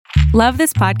Love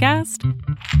this podcast?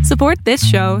 Support this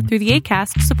show through the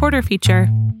Acast supporter feature.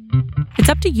 It's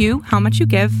up to you how much you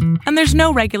give, and there's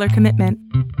no regular commitment.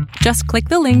 Just click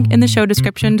the link in the show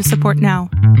description to support now.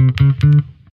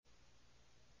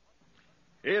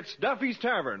 It's Duffy's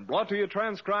Tavern, brought to you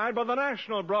transcribed by the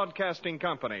National Broadcasting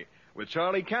Company, with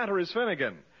Charlie Cantor as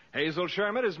Finnegan, Hazel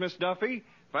Sherman as Miss Duffy,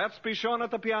 Fats Pichon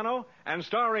at the piano, and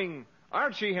starring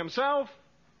Archie himself,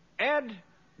 Ed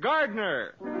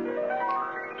Gardner.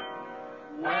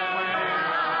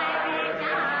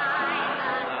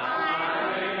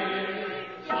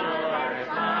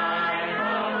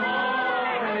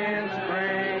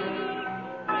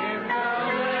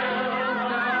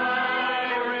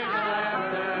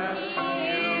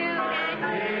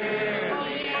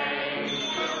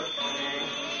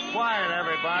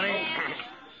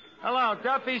 Hello,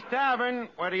 Duffy's Tavern,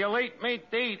 where the elite meet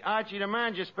to eat. Archie the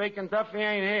manager speaking. Duffy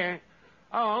ain't here.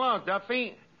 Oh, hello,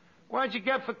 Duffy. What'd you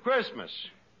get for Christmas?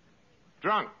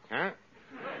 Drunk, huh?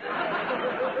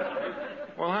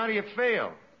 Well, how do you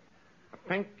feel? A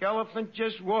pink elephant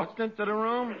just walked into the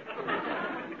room?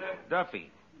 Duffy,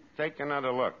 take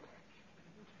another look.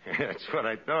 That's what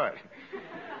I thought.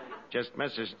 Just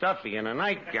Mrs. Duffy in a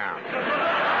nightgown.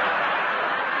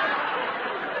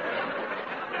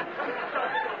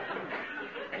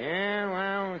 Yeah,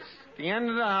 well, it's the end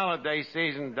of the holiday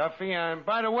season, Duffy.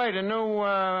 By the way, the new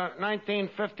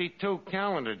 1952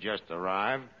 calendar just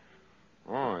arrived.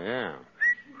 Oh, yeah.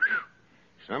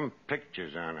 Some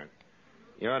pictures on it.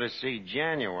 You ought to see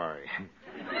January.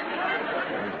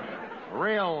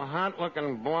 Real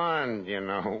hot-looking blonde, you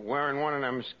know, wearing one of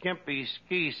them skimpy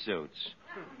ski suits.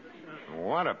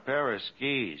 What a pair of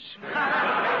skis.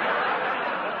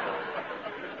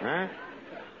 Huh?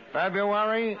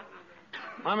 February?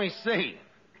 Let me see.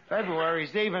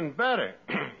 February's even better.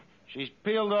 She's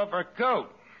peeled off her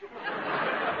coat.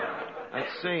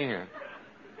 Let's see here.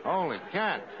 Holy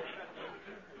cat.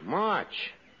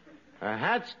 March. Her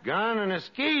hat's gone and her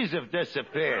skis have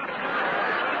disappeared.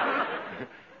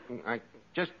 I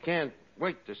just can't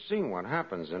wait to see what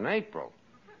happens in April.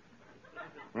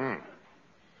 A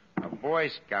Boy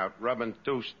Scout rubbing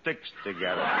two sticks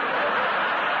together.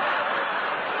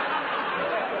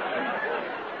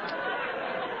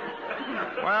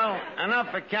 Well,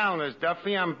 enough of calendars,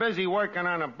 Duffy. I'm busy working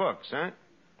on the books, huh?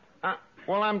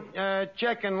 Well, I'm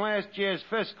checking last year's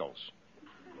fiscals.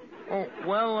 Oh,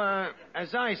 well,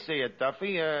 as I see it,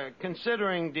 Duffy,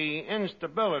 considering the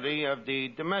instability of the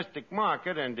domestic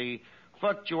market and the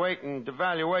fluctuating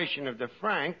devaluation of the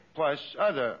franc, plus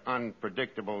other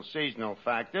unpredictable seasonal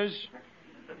factors,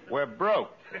 we're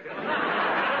broke.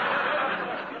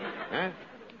 Huh?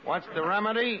 What's the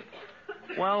remedy?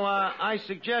 Well, I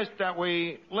suggest that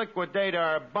we liquidate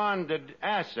our bonded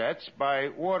assets by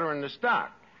watering the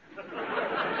stock.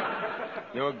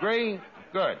 You agree?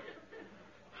 Good.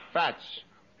 Fats,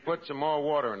 put some more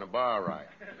water in the bar rye.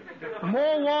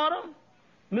 More water?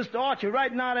 Mr. Archie,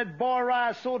 right now that bar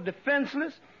rye is so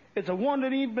defenseless, it's a wonder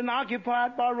it ain't been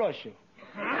occupied by Russia.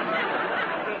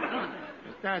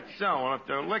 Is that so? Well, if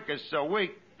the liquor's so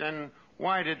weak, then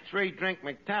why did 3-drink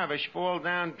McTavish fall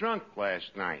down drunk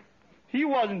last night? He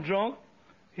wasn't drunk.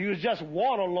 He was just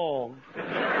waterlogged.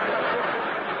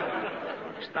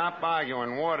 Stop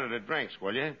arguing. Water the drinks,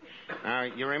 will you? Now,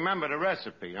 you remember the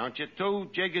recipe, don't you?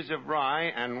 2 jiggers of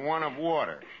rye and 1 of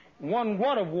water. 1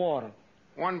 what of water?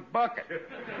 1 bucket.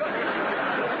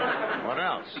 What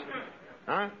else?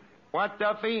 Huh? What,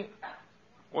 Duffy?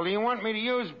 Well, do you want me to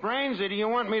use brains or do you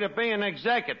want me to be an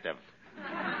executive?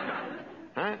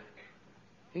 Huh?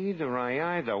 Either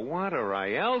what or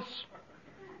I else.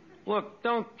 Look,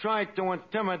 don't try to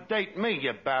intimidate me,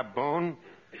 you baboon.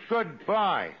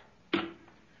 Goodbye.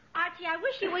 Archie, I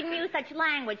wish you wouldn't use such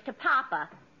language to Papa.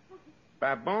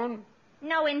 Baboon?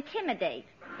 No, intimidate.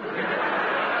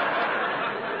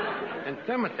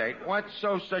 Intimidate? What's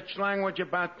such language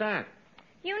about that?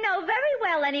 You know very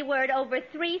well any word over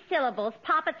 3 syllables.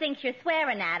 Papa thinks you're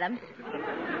swearing at him.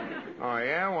 Oh,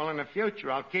 yeah? Well, in the future,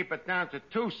 I'll keep it down to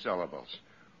 2 syllables.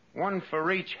 1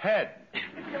 for each head.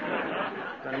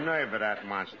 The nerve of that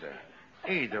monster.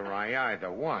 Either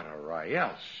what or I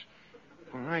else.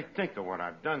 When I think of what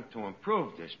I've done to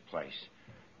improve this place,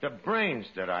 the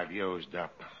brains that I've used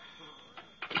up.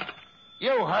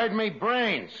 You heard me,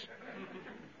 brains.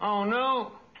 Oh,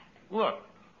 no? Look,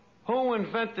 who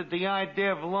invented the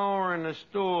idea of lowering the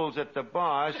stools at the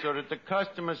bar so that the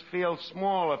customers feel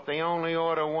small if they only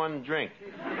order 1 drink?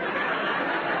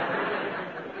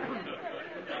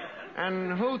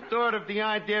 And who thought of the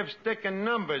idea of sticking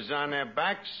numbers on their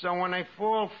backs so when they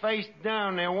fall face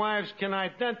down, their wives can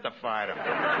identify them?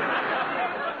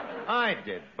 I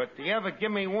did. But do you ever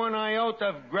give me one iota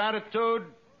of gratitude?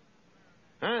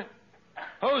 Huh?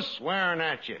 Who's swearing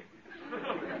at you?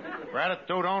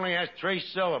 Gratitude only has 3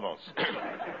 syllables.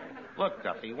 Look,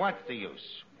 Duffy, what's the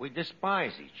use? We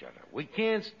despise each other. We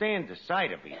can't stand the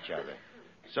sight of each other.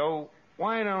 So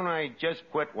why don't I just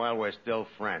quit while we're still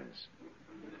friends?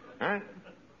 Huh?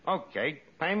 Okay,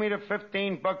 pay me the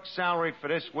 $15 salary for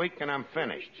this week and I'm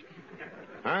finished.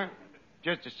 Huh?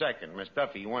 Just a second. Miss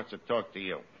Duffy wants to talk to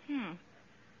you.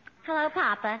 Hello,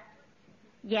 Papa.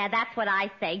 Yeah, that's what I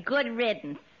say. Good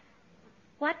riddance.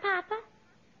 What, Papa?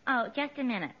 Oh, just a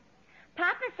minute.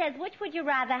 Papa says, which would you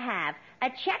rather have? A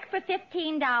check for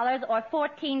 $15 or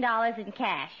 $14 in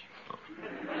cash?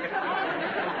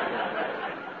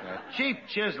 A cheap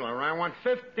chiseler. I want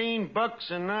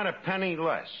 $15 and not a penny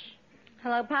less.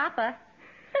 Hello, Papa.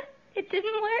 It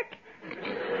didn't work.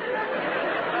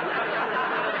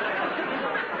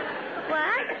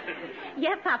 What?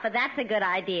 Yeah, Papa, that's a good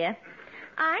idea.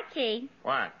 Archie.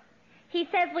 What? He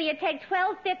says, will you take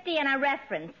 $12.50 and a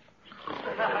reference?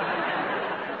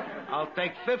 I'll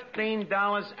take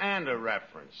 $15 and a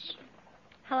reference.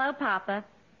 Hello, Papa.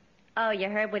 Oh, you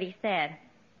heard what he said.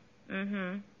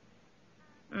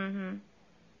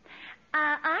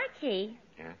 Archie.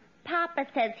 Yeah? Papa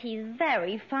says he's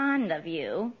very fond of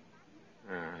you.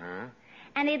 Uh-huh.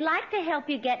 And he'd like to help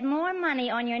you get more money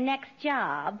on your next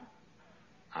job.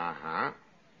 Uh-huh.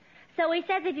 So he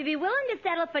says if you'd be willing to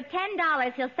settle for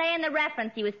 $10, he'll say in the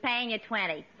reference he was paying you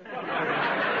 $20.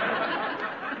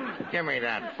 Give me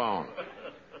that phone.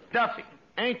 Duffy,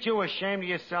 ain't you ashamed of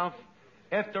yourself?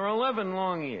 After 11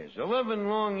 long years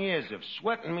of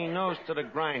sweating me nose to the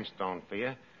grindstone for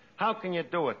you, how can you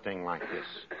do a thing like this?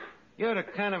 You're the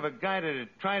kind of a guy that'd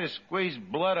try to squeeze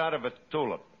blood out of a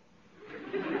tulip.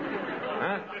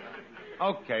 Huh?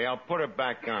 Okay, I'll put her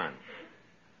back on.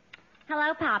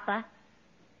 Hello, Papa.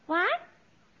 What?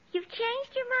 You've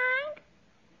changed your mind?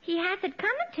 He has it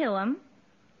coming to him.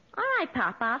 All right,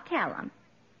 Papa, I'll tell him.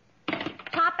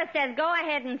 Papa says go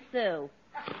ahead and sue.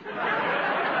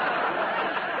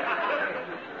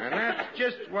 And that's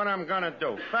just what I'm going to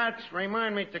do. Fats,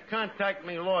 remind me to contact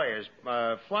me lawyers,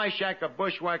 Flyshacker,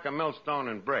 Bushwhacker, Millstone,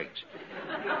 and Briggs.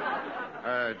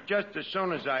 Just as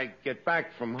soon as I get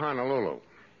back from Honolulu.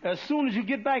 As soon as you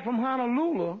get back from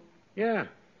Honolulu? Yeah.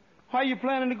 How are you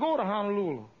planning to go to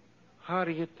Honolulu? How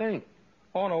do you think?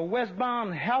 On a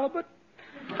westbound halibut?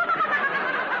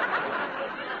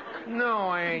 No,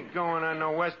 I ain't going on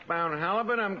no westbound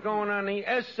halibut. I'm going on the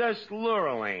SS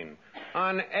Lurline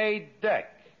on A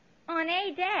deck. On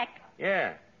A deck?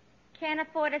 Yeah. Can't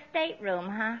afford a stateroom,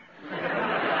 huh?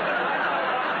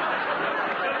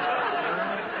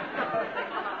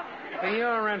 For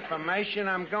your information,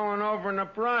 I'm going over in the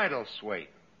bridal suite.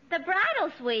 The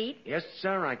bridal suite? Yes,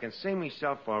 sir, I can see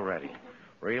myself already.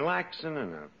 Relaxing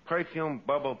in a perfume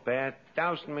bubble bath,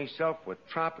 dousing myself with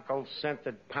tropical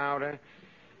scented powder,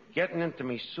 getting into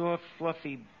me soft,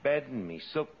 fluffy bed in me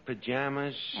silk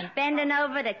pajamas. And bending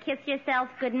over to kiss yourself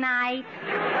goodnight.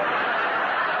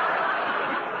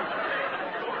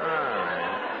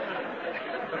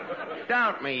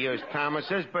 Doubt me, yous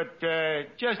Thomases, but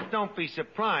just don't be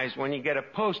surprised when you get a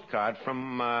postcard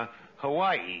from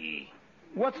Hawaii.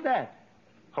 What's that?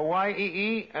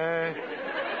 Hawaii?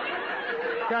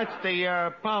 That's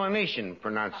the Polynesian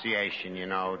pronunciation, you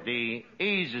know. The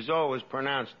E's is always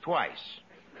pronounced twice.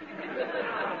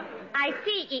 I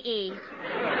see, E.E.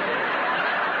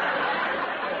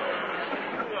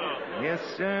 Yes,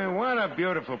 sir. What a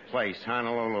beautiful place,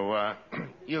 Honolulu.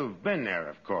 You've been there,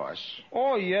 of course.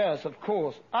 Oh, yes, of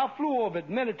course. I flew over it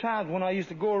many times when I used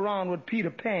to go around with Peter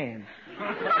Pan.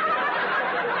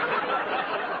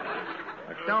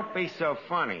 But don't be so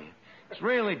funny. It's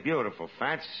really beautiful,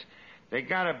 Fats. They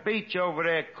got a beach over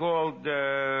there called,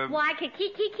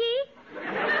 Waikiki?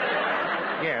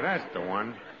 Yeah, that's the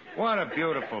one. What a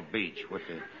beautiful beach with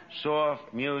the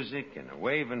soft music and the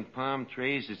waving palm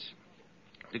trees. It's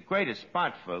the greatest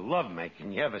spot for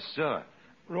lovemaking you ever saw.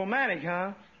 Romantic,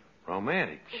 huh?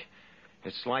 Romantic.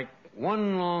 It's like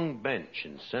one long bench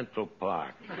in Central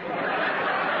Park.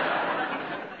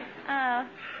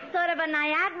 Sort of a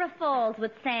Niagara Falls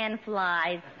with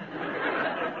sandflies.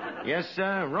 Yes,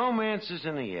 sir. Romance is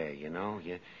in the air, you know.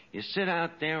 You sit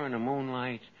out there in the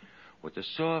moonlight with the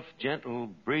soft, gentle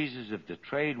breezes of the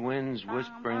trade winds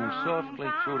whispering softly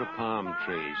through the palm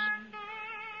trees.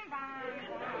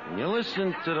 And you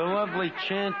listen to the lovely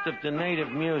chant of the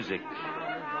native music.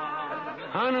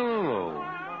 Honolulu,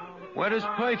 where there's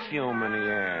perfume in the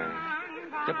air.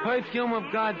 The perfume of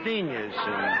gardenias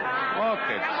and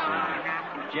orchids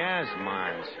and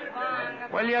jasmines.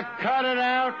 Will you cut it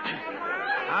out?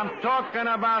 I'm talking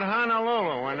about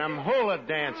Honolulu and them hula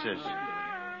dancers.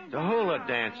 The hula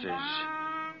dancers.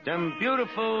 Them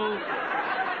beautiful...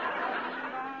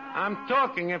 I'm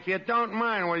talking, if you don't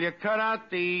mind, will you cut out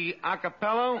the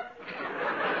acapello?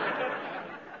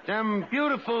 Them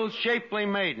beautiful, shapely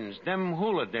maidens, them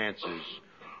hula dancers,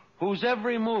 whose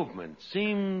every movement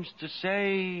seems to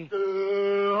say...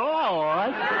 all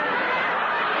right.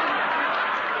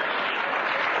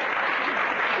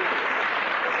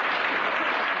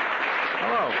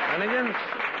 Hello, Finnegan.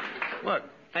 Look,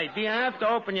 hey, do you have to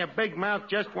open your big mouth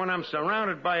just when I'm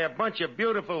surrounded by a bunch of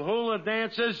beautiful hula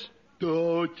dancers?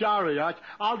 Oh, sorry, Arch.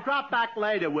 I'll drop back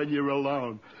later when you're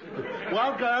alone.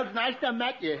 Well, girls, nice to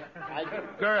meet you.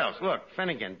 Girls, look,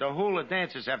 Finnegan, the hula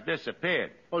dancers have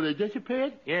disappeared. Oh, they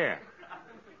disappeared? Yeah.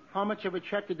 How much of a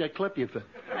check did they clip you for?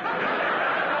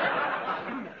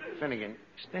 Finnegan,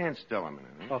 stand still a minute.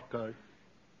 Huh? Okay.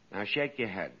 Now shake your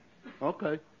head.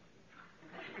 Okay.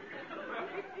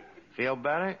 Feel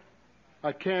better?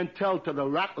 I can't tell till the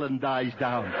rattling dies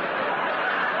down.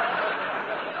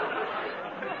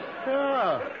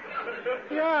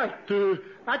 Yeah,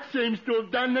 that seems to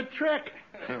have done the trick.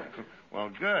 Well,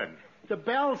 good. The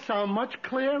bells sound much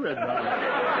clearer now.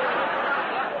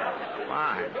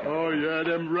 Fine. Oh, yeah,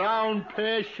 them round,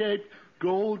 pear-shaped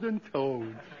golden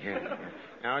tones. Yeah.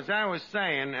 Now, as I was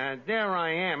saying, there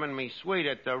I am in me suite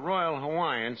at the Royal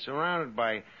Hawaiian, surrounded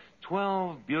by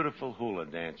 12 beautiful hula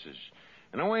dancers.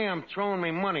 And the way I'm throwing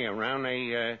me money around,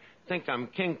 they think I'm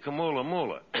King Kamula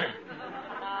Mula.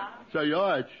 Say,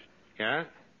 Arch. Yeah?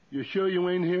 You sure you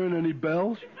ain't hearing any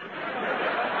bells?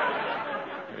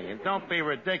 Finnegan, don't be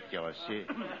ridiculous. You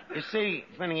see,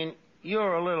 Finnegan,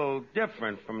 you're a little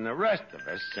different from the rest of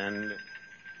us, and...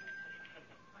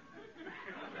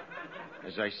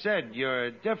 As I said,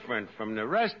 you're different from the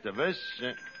rest of us.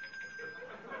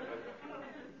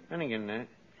 Finnegan,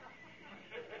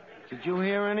 did you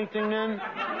hear anything then?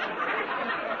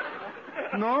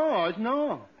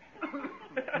 No.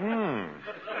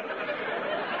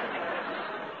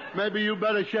 Maybe you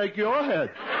better shake your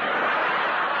head.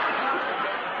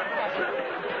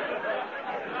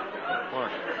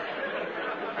 Look,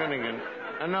 Finnegan,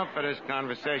 enough of this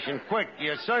conversation. Quick,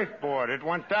 your surfboard, it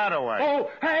went that away. Oh,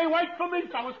 hey, wait for me,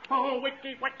 fellas. Oh,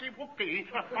 wiki, wookie.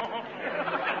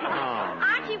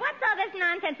 Archie, what's all this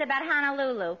nonsense about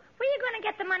Honolulu? Where are you going to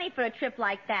get the money for a trip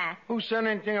like that? Who said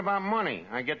anything about money?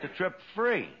 I get the trip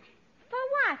free. For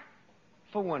what?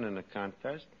 For winning the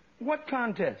contest. What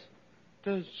contest?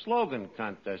 The slogan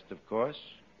contest, of course.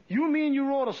 You mean you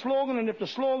wrote a slogan, and if the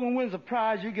slogan wins a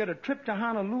prize, you get a trip to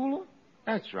Honolulu?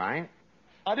 That's right.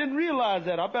 I didn't realize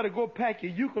that. I better go pack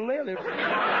your ukulele.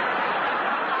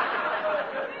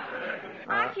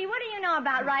 Archie, what do you know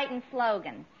about writing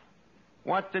slogans?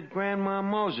 What did Grandma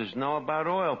Moses know about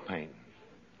oil painting?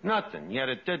 Nothing, yet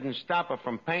it didn't stop her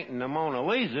from painting the Mona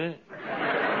Lisa.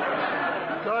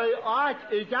 Say, Arch,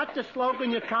 is that the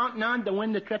slogan you're counting on to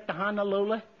win the trip to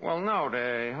Honolulu? Well, no,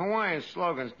 the Hawaiian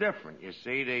slogan's different. You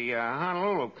see, the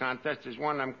Honolulu contest is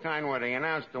one of them kind where they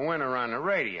announce the winner on the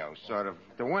radio, sort of.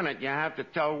 To win it, you have to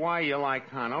tell why you like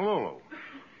Honolulu.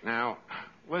 Now,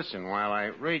 listen while I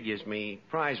read you me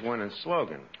prize-winning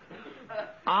slogan.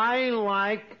 I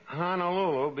like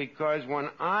Honolulu because when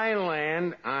I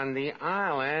land on the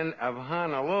island of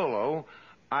Honolulu,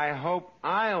 I hope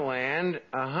I land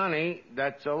a honey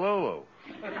that's a Lulu.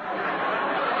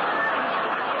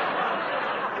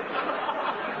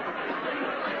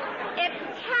 It's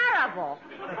terrible.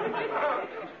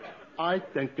 I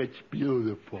think it's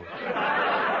beautiful.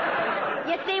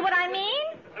 You see what I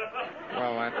mean?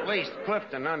 Well, at least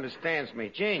Clifton understands me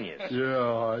genius. Yeah,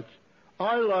 Arch.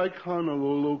 I like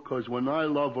Honolulu because when I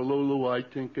love a Lulu, I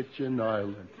think it's an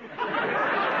island.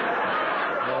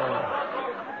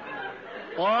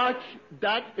 Arch,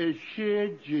 that is sheer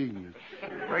genius.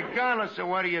 Regardless of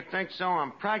whether you think so,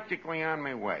 I'm practically on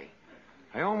my way.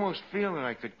 I almost feel that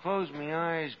I could close my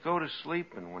eyes, go to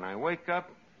sleep, and when I wake up,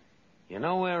 you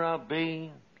know where I'll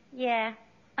be? Yeah,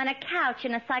 on a couch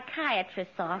in a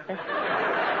psychiatrist's office.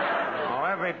 Oh,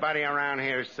 everybody around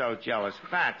here is so jealous.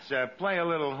 Fats, play a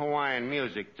little Hawaiian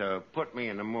music to put me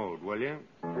in the mood, will you?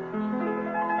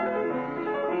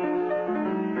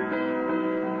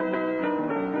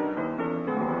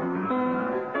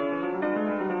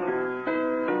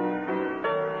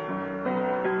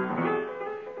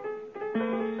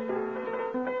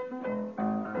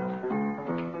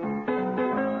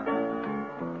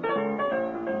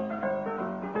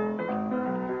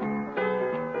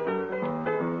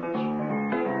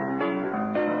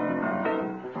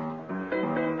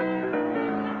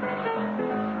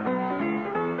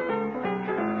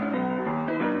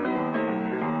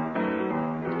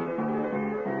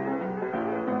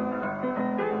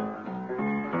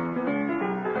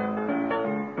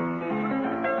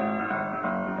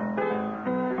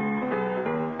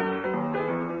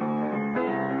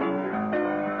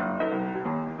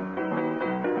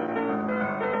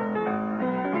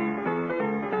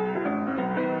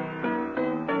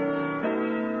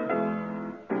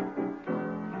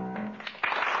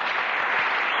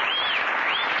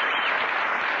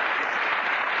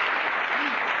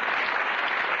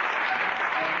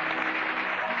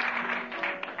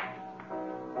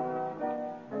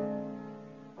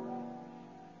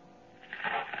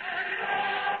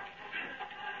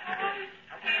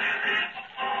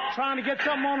 Trying to get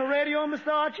something on the radio, Mr.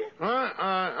 Archie?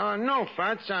 No,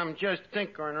 Fats. I'm just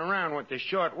tinkering around with the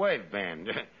shortwave band.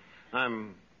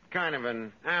 I'm kind of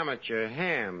an amateur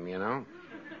ham, you know.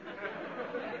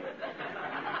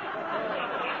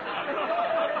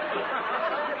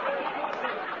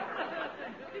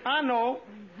 I know.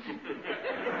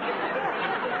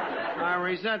 I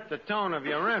resent the tone of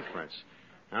your reference.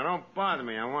 Now, don't bother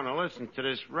me. I want to listen to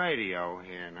this radio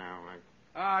here now.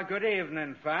 Good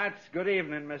evening, Fats. Good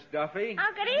evening, Miss Duffy.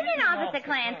 Oh, good evening, Officer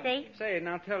Clancy. Say,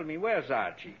 now tell me, where's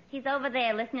Archie? He's over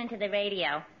there listening to the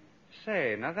radio.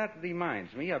 Say, now that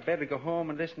reminds me, I better go home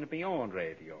and listen to my own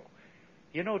radio.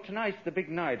 You know, tonight's the big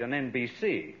night on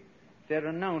NBC. They're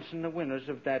announcing the winners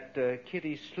of that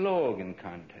Kitty Slogan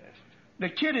contest. The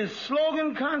Kitty's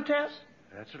Slogan contest?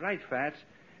 That's right, Fats.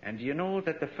 And do you know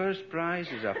that the first prize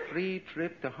is a free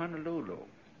trip to Honolulu?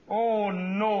 Oh,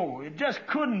 no, it just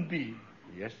couldn't be.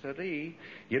 Yes, sirree.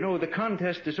 You know, the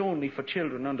contest is only for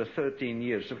children under 13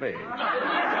 years of age.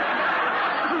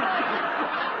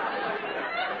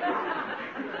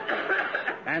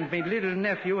 And my little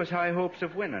nephew has high hopes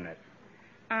of winning it.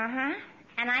 Uh-huh.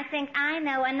 And I think I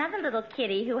know another little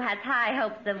kitty who has high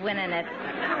hopes of winning it.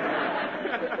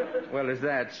 Well, is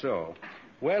that so?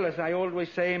 Well, as I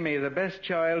always say, may the best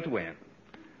child win.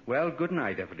 Well, good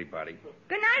night, everybody.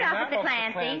 Good night, Officer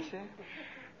Clancy.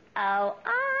 Oh,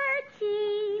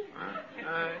 Archie.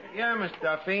 Yeah, Miss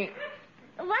Duffy.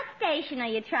 What station are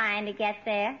you trying to get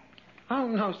there? Oh,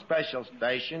 no special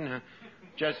station.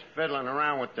 Just fiddling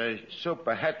around with the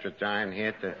super heterodyne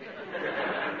here to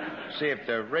see if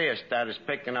the rheostat is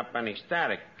picking up any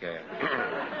static.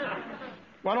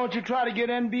 Why don't you try to get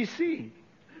NBC?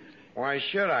 Why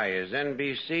should I? Is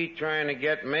NBC trying to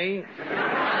get me?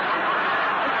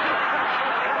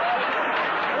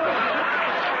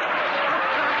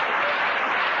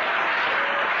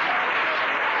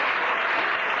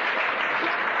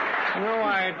 No,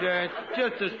 I'd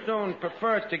just as soon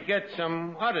prefer to get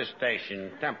some other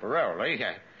station temporarily.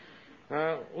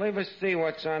 Leave us see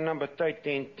what's on number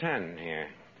 1310 here.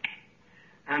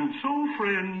 And so,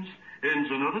 friends, ends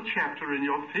another chapter in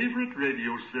your favorite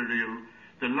radio serial,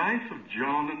 The Life of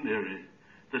John and Mary,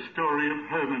 the story of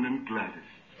Herman and Gladys.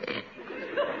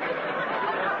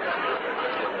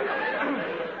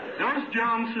 Does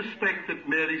John suspect that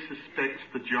Mary suspects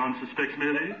that John suspects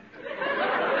Mary?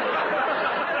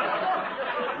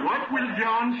 What will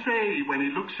John say when he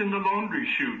looks in the laundry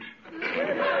chute?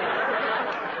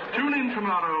 Tune in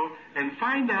tomorrow and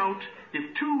find out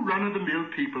if two run-of-the-mill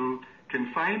people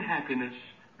can find happiness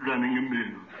running a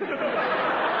mill.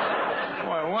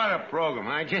 Boy, what a program.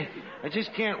 I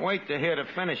just can't wait to hear the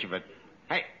finish of it.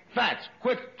 Hey, Fats,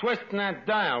 quit twisting that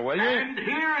dial, will you? And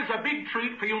here is a big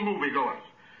treat for you moviegoers.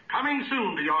 Coming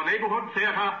soon to your neighborhood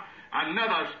theater,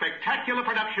 another spectacular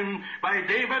production by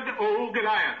David O.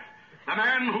 Goliath, the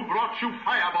man who brought you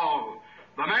Fireball,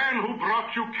 the man who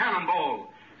brought you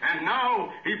Cannonball, and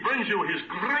now he brings you his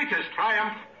greatest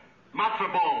triumph, Matzo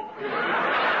Ball.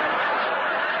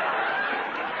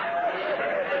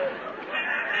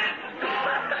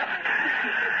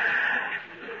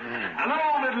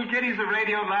 Hello, little kiddies of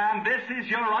Radio Land. This is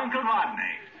your Uncle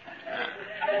Rodney.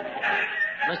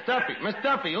 Miss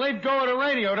Duffy, leave go of the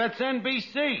radio. That's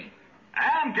NBC.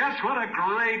 And guess what a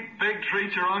great big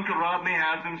treat your Uncle Rodney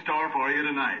has in store for you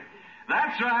tonight.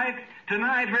 That's right.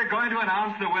 Tonight we're going to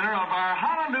announce the winner of our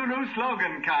Honolulu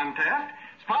Slogan Contest,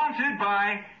 sponsored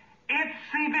by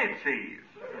Itsy Bitsies,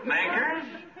 makers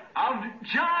of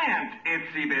giant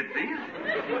Itsy Bitsies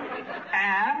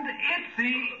and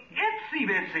Itsy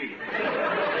Bitsies.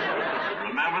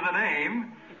 Remember the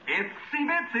name? Itsy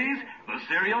Bitsies, the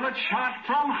cereal that's shot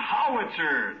from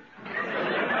howitzers.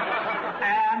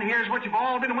 And here's what you've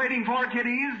all been waiting for,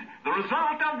 kiddies. The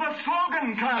result of the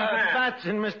Slogan Contest. Fats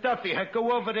and Miss Duffy,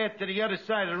 go over there to the other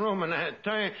side of the room and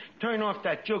turn off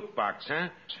that jukebox, huh?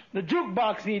 The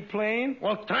jukebox need playing.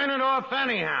 Well, turn it off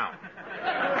anyhow.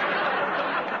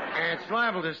 It's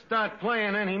liable to start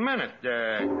playing any minute.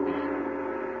 And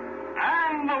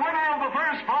the winner of the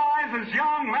first prize is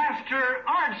young Master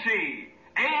Archie,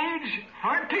 age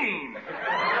 13.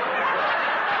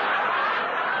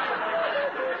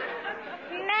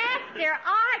 Master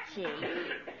Archie.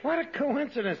 What a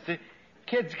coincidence. The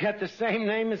kid's got the same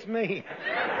name as me.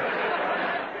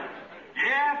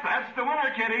 Yes, that's the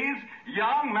winner, kiddies.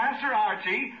 Young Master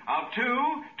Archie of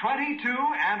 222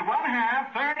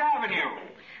 1/2 3rd Avenue.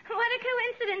 What a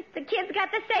coincidence. The kid's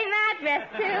got the same address,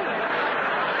 too.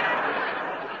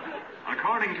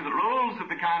 According to the rules of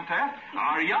the contest,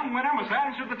 our young winner must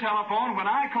answer the telephone when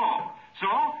I call.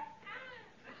 So,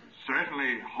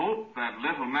 certainly hope that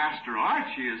little Master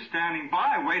Archie is standing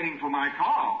by waiting for my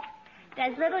call.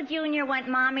 Does little Junior want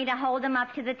Mommy to hold him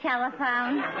up to the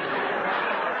telephone?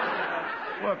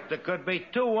 Look, there could be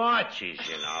two Archies,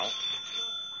 you know.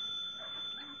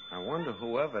 I wonder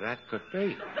whoever that could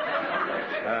be.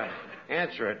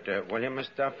 Answer it, will you, Miss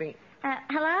Duffy?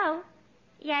 Hello?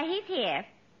 Yeah, he's here.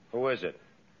 Who is it?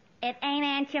 It ain't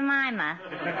Aunt Jemima.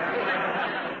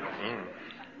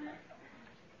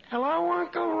 Hello,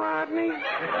 Uncle Rodney.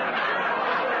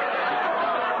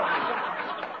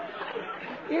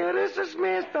 Yeah, this is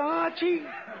Master Archie.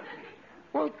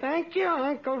 Well, thank you,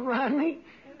 Uncle Rodney.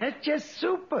 That's just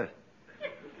super.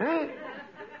 Huh?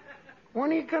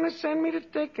 When are you going to send me the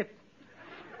ticket?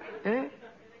 Huh?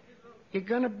 You're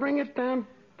going to bring it down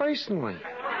personally.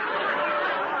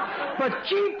 But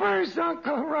jeepers,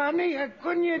 Uncle Rodney,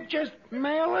 couldn't you just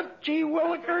mail it? Gee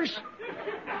willikers.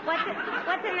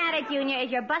 What's the matter, Junior? Is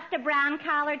your Buster Brown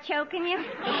collar choking you?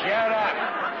 Shut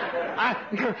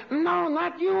up. No,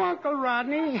 not you, Uncle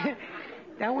Rodney.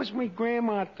 That was me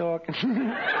grandma talking.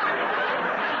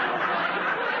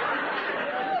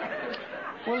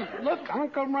 Well, look,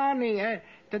 Uncle Rodney,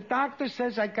 the doctor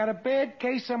says I got a bad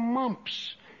case of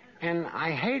mumps. And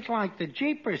I hate like the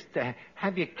jeepers to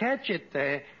have you catch it.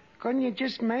 Couldn't you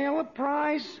just mail a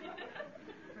prize?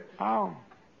 Oh,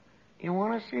 you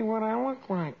want to see what I look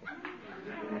like?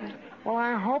 Well,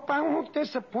 I hope I won't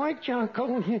disappoint you,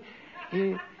 Uncle.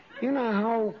 You know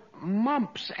how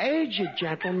mumps age a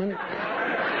gentleman.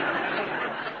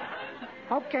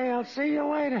 Okay, I'll see you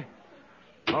later.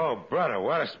 Oh, brother,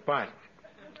 what a spot.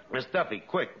 Miss Duffy,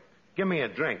 quick, give me a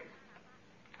drink.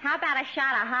 How about a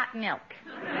shot of hot milk?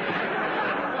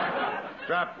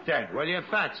 Drop dead, will you?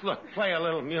 Fats, look, play a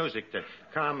little music to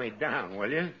calm me down, will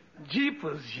you?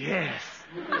 Jeepers, yes.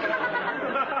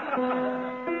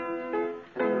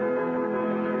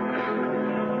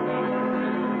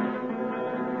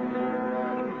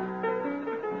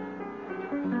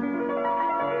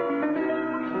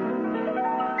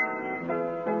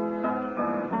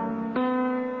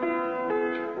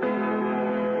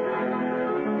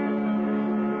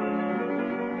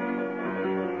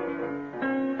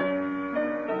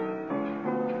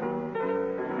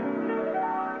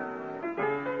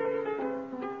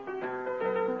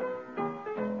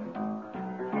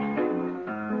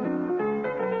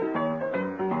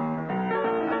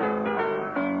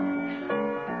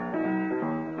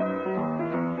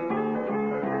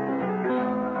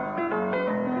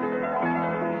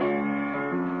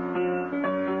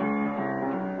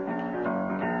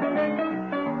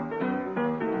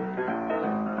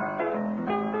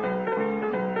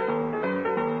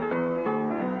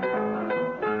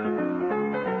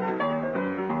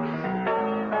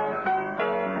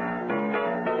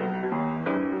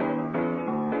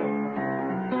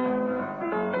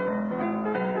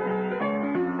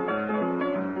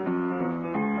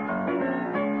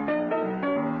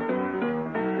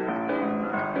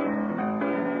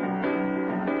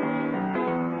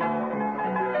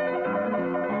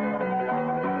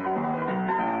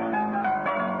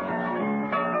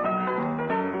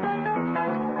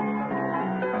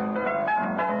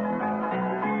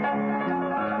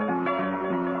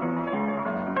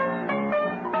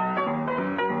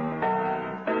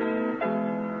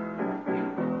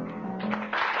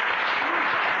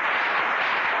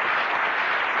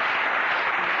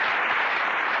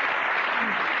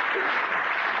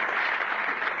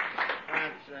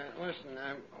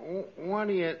 What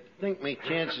do you think me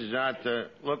chances are to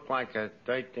look like a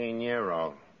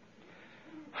 13-year-old?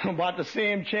 About the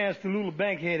same chance the little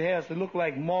bankhead has to look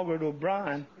like Margaret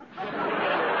O'Brien.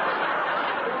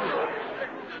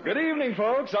 Good evening,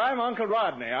 folks. I'm Uncle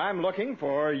Rodney. I'm looking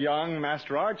for young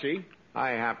Master Archie. I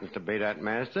happen to be that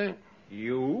master.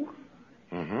 You?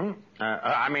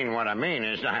 Mm-hmm. What I mean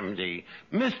is I'm the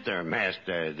Mr.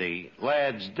 Master, the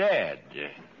lad's dad.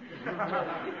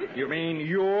 You mean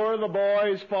you're the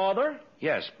boy's father?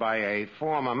 Yes, by a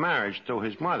former marriage to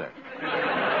his mother.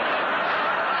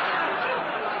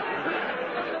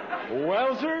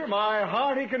 Well, sir, my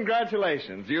hearty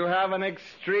congratulations. You have an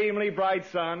extremely bright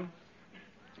son.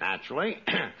 Naturally.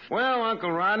 Well,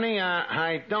 Uncle Rodney,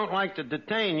 I don't like to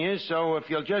detain you, so if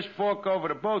you'll just fork over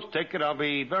the boat ticket, I'll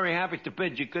be very happy to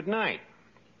bid you good night.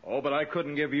 Oh, but I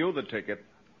couldn't give you the ticket.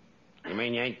 You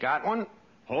mean you ain't got one?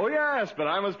 Oh, yes, but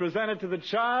I must present it to the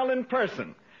child in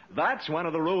person. That's one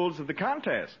of the rules of the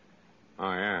contest. Oh,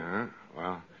 yeah, huh?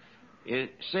 Well, you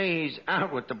see, he's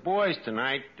out with the boys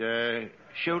tonight,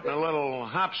 shooting a little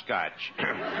hopscotch.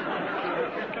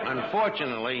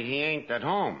 Unfortunately, he ain't at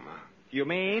home. You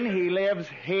mean he lives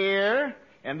here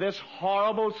in this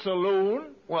horrible saloon?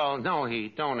 Well, no, he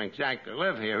don't exactly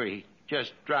live here. He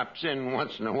just drops in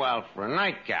once in a while for a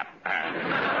nightcap.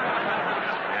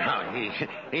 Well,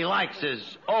 he likes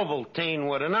his Ovaltine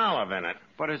with an olive in it.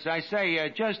 But as I say,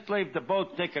 just leave the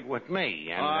boat ticket with me.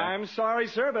 And, I'm sorry,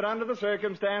 sir, but under the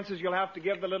circumstances, you'll have to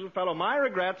give the little fellow my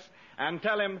regrets and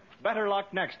tell him better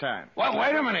luck next time. Well,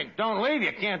 wait a minute. Don't leave.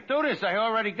 You can't do this. I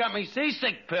already got me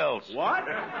seasick pills. What?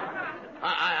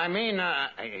 I mean, are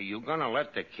you going to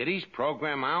let the kiddies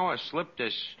program hour slip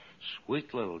this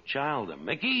sweet little child a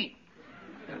Mickey?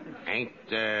 Ain't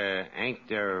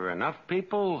there enough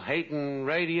people hating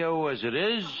radio as it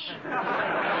is?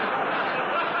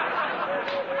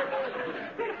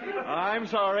 I'm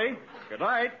sorry. Good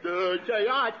night. Say,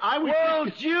 I was... Well,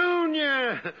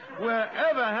 Junior,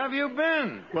 wherever have you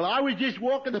been? Well, I was just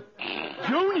walking the...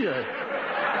 Junior!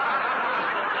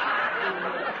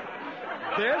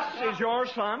 This is your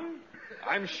son?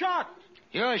 I'm shocked.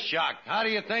 You're shocked. How do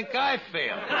you think I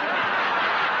feel?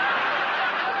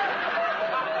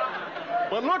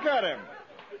 But look at him.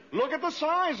 Look at the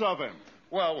size of him.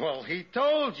 Well, he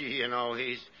told you, you know,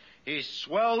 he's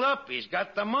swelled up. He's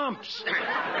got the mumps. Wait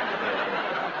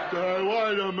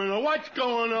a minute. What's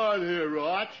going on here,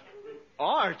 Arch?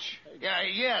 Arch?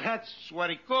 Yeah, that's what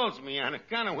he calls me on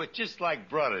account of we're just like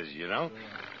brothers, you know.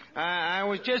 I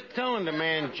was just telling the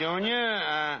man, Junior,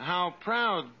 how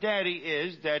proud Daddy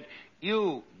is that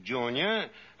you, Junior,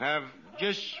 have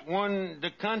just won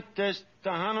the contest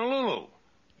to Honolulu.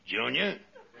 Junior?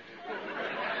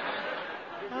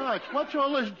 Arch, what's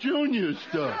all this Junior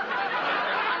stuff?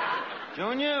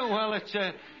 Junior? Well, it's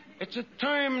a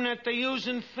term that they use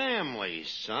in families,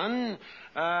 son.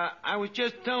 I was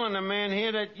just telling the man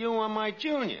here that you are my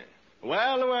junior.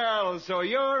 Well, so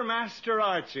you're Master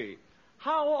Archie.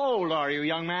 How old are you,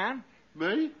 young man?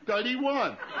 Me?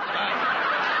 31.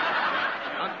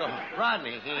 Uncle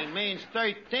Rodney, he means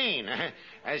 13.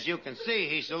 As you can see,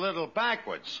 he's a little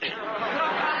backwards.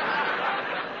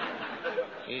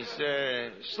 He's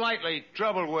slightly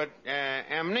troubled with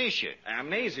amnesia.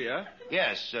 Amnesia?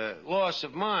 Yes, loss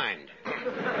of mind.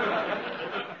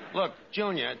 Look,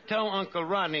 Junior, tell Uncle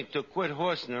Rodney to quit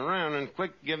horsing around and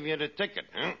quick give you the ticket,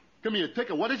 huh? Give me a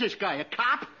ticket. What is this guy, a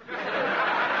cop?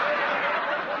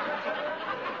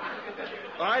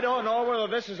 I don't know whether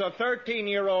this is a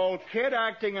 13-year-old kid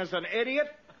acting as an idiot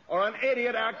or an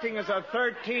idiot acting as a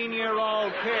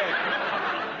 13-year-old kid.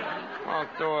 Well,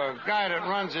 to a guy that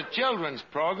runs a children's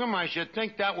program, I should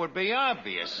think that would be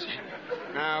obvious.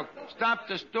 Now, stop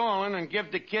the stalling and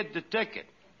give the kid the ticket.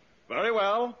 Very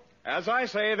well. As I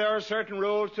say, there are certain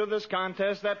rules to this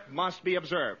contest that must be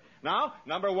observed. Now,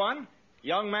 number one,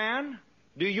 young man,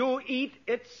 do you eat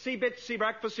itsy-bitsy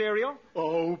breakfast cereal?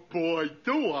 Oh, boy,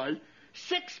 do I.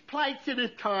 6 plates at a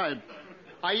time.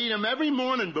 I eat them every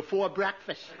morning before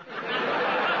breakfast.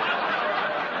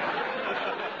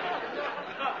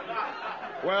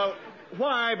 Well,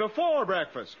 why before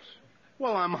breakfast?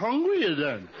 Well, I'm hungrier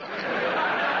then.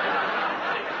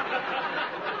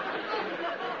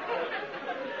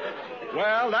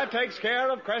 Well, that takes care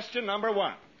of question number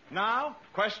one. Now,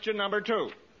 question number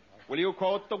two. Will you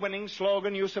quote the winning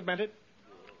slogan you submitted?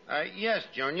 Yes,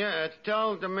 Junior.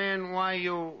 Tell the man why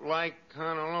you like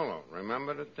Honolulu.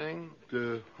 Remember the thing?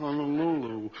 The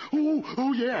Honolulu.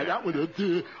 Oh, yeah, that one.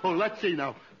 Let's see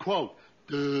now. Quote.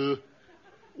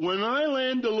 When I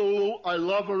land Lulu, I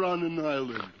love her on an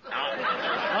island.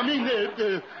 I mean,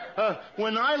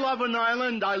 when I love an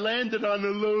island, I landed on a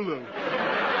Lulu.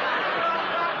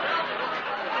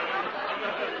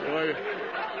 Boy,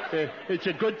 it's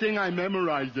a good thing I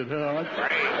memorized it, huh?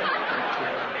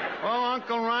 Well,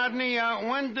 Uncle Rodney,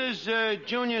 when does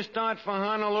Junior start for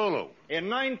Honolulu? In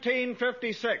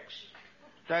 1956.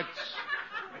 That's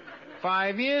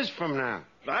 5 years from now.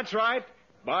 That's right.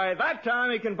 By that time,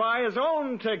 he can buy his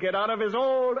own ticket out of his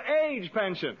old age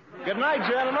pension. Good night,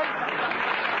 gentlemen.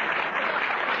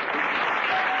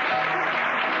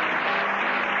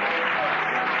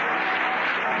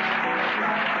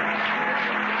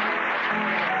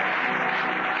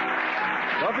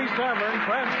 Duffy's Tavern,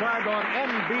 transcribed on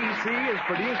NBC, is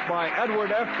produced by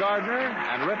Edward F. Gardner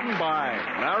and written by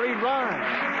Larry Ryan.